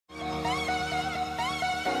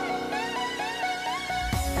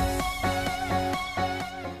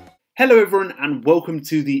Hello everyone and welcome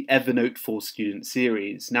to the Evernote for Students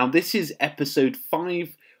series. Now this is episode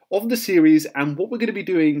 5 of the series, and what we're going to be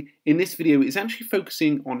doing in this video is actually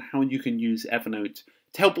focusing on how you can use Evernote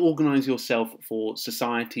to help organise yourself for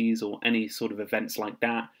societies or any sort of events like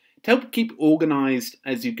that, to help keep organised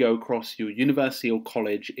as you go across your university or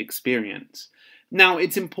college experience. Now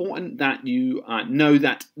it's important that you know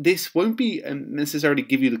that this won't be necessarily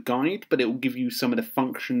give you the guide, but it will give you some of the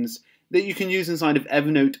functions that you can use inside of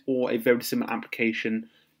Evernote or a very similar application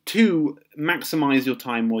to maximize your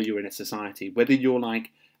time while you're in a society. Whether you're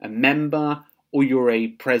like a member or you're a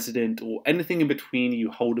president or anything in between,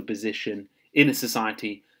 you hold a position in a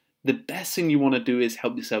society, the best thing you want to do is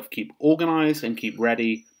help yourself keep organized and keep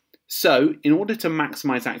ready. So in order to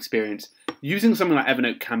maximize that experience, using something like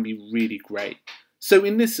Evernote can be really great. So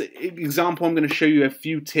in this example, I'm going to show you a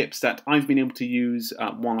few tips that I've been able to use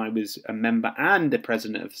while I was a member and a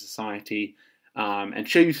president of a society, and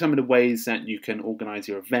show you some of the ways that you can organize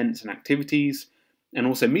your events and activities, and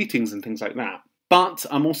also meetings and things like that. But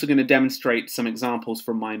I'm also going to demonstrate some examples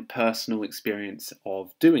from my personal experience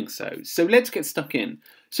of doing so. So let's get stuck in.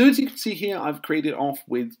 So as you can see here, I've created off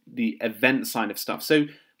with the event side of stuff. So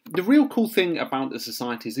the real cool thing about the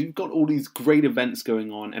society is you've got all these great events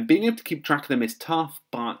going on, and being able to keep track of them is tough,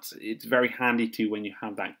 but it's very handy too when you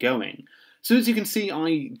have that going. So as you can see,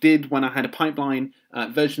 I did when I had a pipeline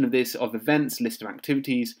version of this of events, list of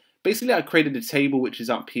activities. Basically, I created a table which is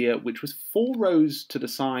up here, which was 4 rows to the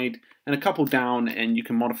side and a couple down, and you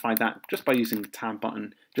can modify that just by using the tab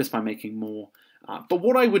button, just by making more. But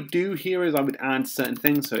what I would do here is I would add certain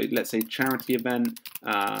things. So let's say charity event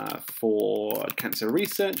for cancer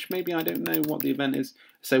research. Maybe I don't know what the event is.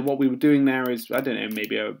 So what we were doing there is, I don't know,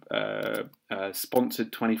 maybe a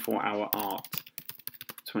sponsored 24-hour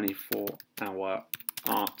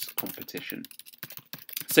art competition.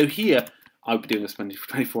 So here I would be doing a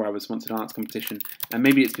 24-hour sponsored arts competition, and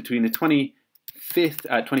maybe it's between the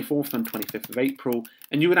 24th and 25th of April,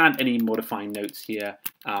 and you would add any modifying notes here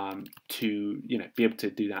to be able to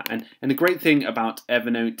do that. And the great thing about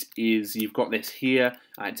Evernote is you've got this here.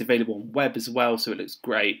 It's available on web as well, so it looks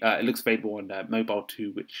great. It looks available on mobile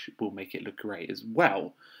too, which will make it look great as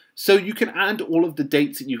well. So you can add all of the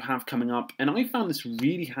dates that you have coming up, and I found this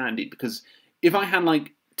really handy because if I had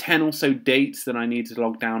like 10 or so dates that I needed to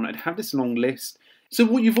log down, I'd have this long list. So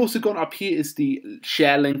what you've also got up here is the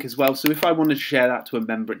share link as well. So if I wanted to share that to a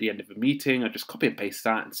member at the end of a meeting, I just copy and paste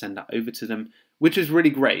that and send that over to them, which is really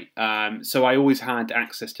great. So I always had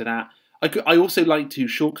access to that. I also like to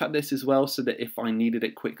shortcut this as well, so that if I needed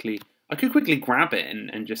it quickly, I could quickly grab it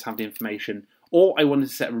and just have the information. Or I wanted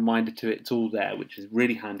to set a reminder to it, it's all there, which is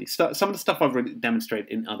really handy. Some of the stuff I've already demonstrated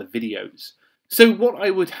in other videos. So what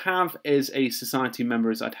I would have as a society member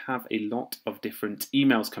is I'd have a lot of different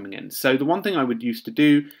emails coming in. So the one thing I would used to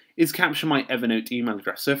do is capture my Evernote email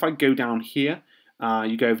address. So if I go down here,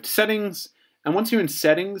 you go over to settings, and once you're in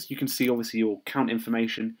settings, you can see obviously your account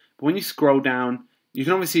information. But when you scroll down, you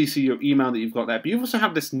can obviously see your email that you've got there. But you also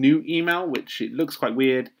have this new email, which it looks quite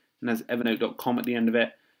weird and has evernote.com at the end of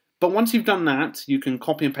it. But once you've done that, you can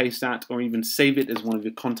copy and paste that, or even save it as one of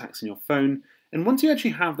your contacts in your phone. And once you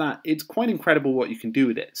actually have that, it's quite incredible what you can do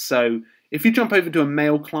with it. So if you jump over to a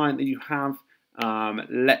mail client that you have,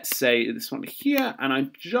 let's say this one here, and I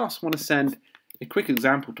just want to send a quick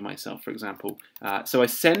example to myself, for example. So I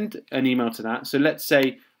send an email to that. So let's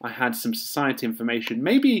say I had some society information.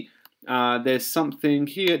 Maybe there's something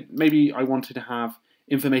here. Maybe I wanted to have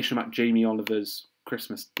information about Jamie Oliver's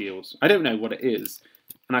Christmas deals. I don't know what it is.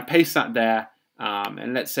 And I paste that there.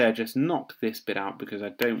 And let's say I just knock this bit out because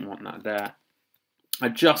I don't want that there. I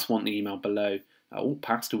just want the email below, all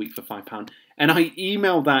past a week for £5, and I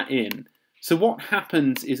email that in. So what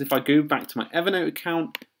happens is if I go back to my Evernote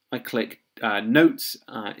account, I click notes,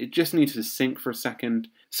 it just needs to sync for a second.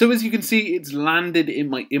 So as you can see, it's landed in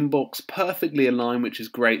my inbox, perfectly aligned, which is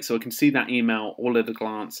great. So I can see that email all at a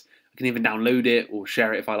glance. I can even download it or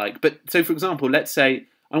share it if I like. But so for example, let's say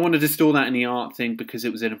I wanted to store that in the art thing because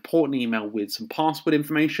it was an important email with some password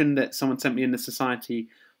information that someone sent me in the society,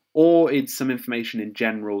 or it's some information in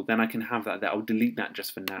general, then I can have that there. I'll delete that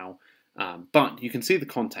just for now. But you can see the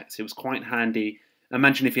context. It was quite handy.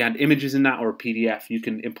 Imagine if you had images in that or a PDF, you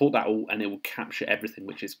can import that all and it will capture everything,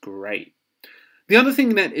 which is great. The other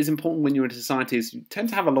thing that is important when you're in a society is you tend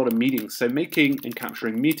to have a lot of meetings. So making and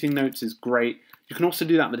capturing meeting notes is great. You can also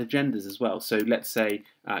do that with agendas as well. So let's say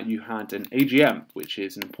you had an AGM, which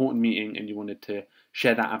is an important meeting, and you wanted to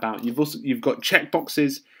share that about. You've got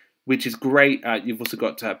checkboxes, which is great. You've also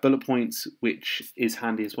got bullet points, which is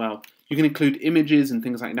handy as well. You can include images and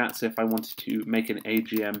things like that. So if I wanted to make an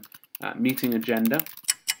AGM meeting agenda,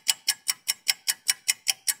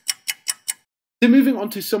 So moving on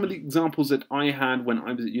to some of the examples that I had when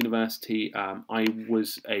I was at university, I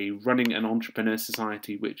was running an entrepreneur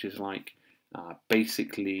society, which is like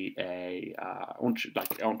basically like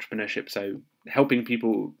entrepreneurship, so helping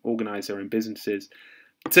people organize their own businesses.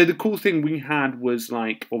 So the cool thing we had was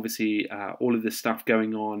like obviously all of this stuff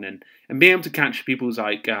going on, and being able to capture people's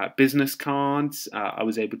like business cards. I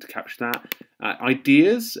was able to capture that,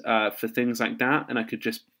 ideas for things like that, and I could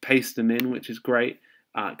just paste them in, which is great.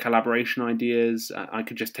 Collaboration ideas. I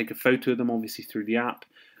could just take a photo of them, obviously through the app.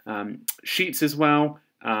 Sheets as well,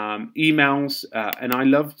 emails, and I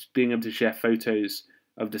loved being able to share photos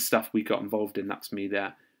of the stuff we got involved in. That's me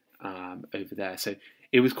there, over there. So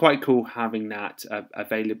it was quite cool having that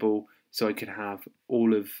available, so I could have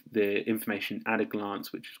all of the information at a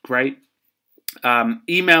glance, which is great.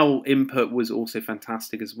 Email input was also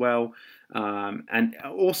fantastic as well, and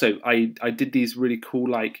also I did these really cool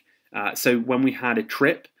like. So when we had a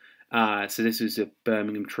trip, so this was a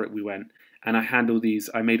Birmingham trip we went, and I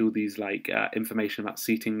made all these like information about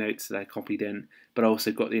seating notes that I copied in, but I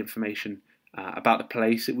also got the information about the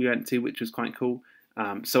place that we went to, which was quite cool.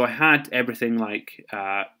 So I had everything like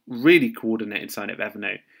really coordinated inside of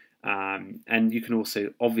Evernote, and you can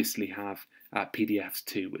also obviously have PDFs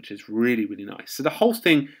too, which is really, really nice. So the whole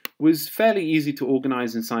thing was fairly easy to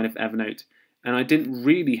organize inside of Evernote, and I didn't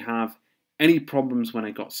really have any problems when I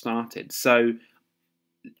got started. So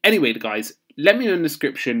anyway, guys, let me know in the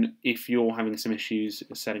description if you're having some issues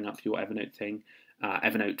setting up your Evernote thing,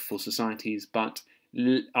 Evernote for societies, but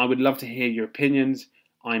I would love to hear your opinions.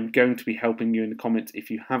 I'm going to be helping you in the comments if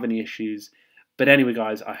you have any issues. But anyway,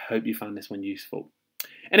 guys, I hope you found this one useful.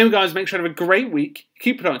 Anyway, guys, make sure to have a great week,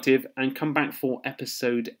 keep productive, and come back for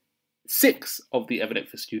episode 6 of the Evernote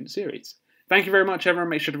for Students series. Thank you very much, everyone.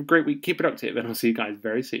 Make sure to have a great week, keep productive, and I'll see you guys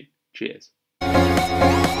very soon. Cheers.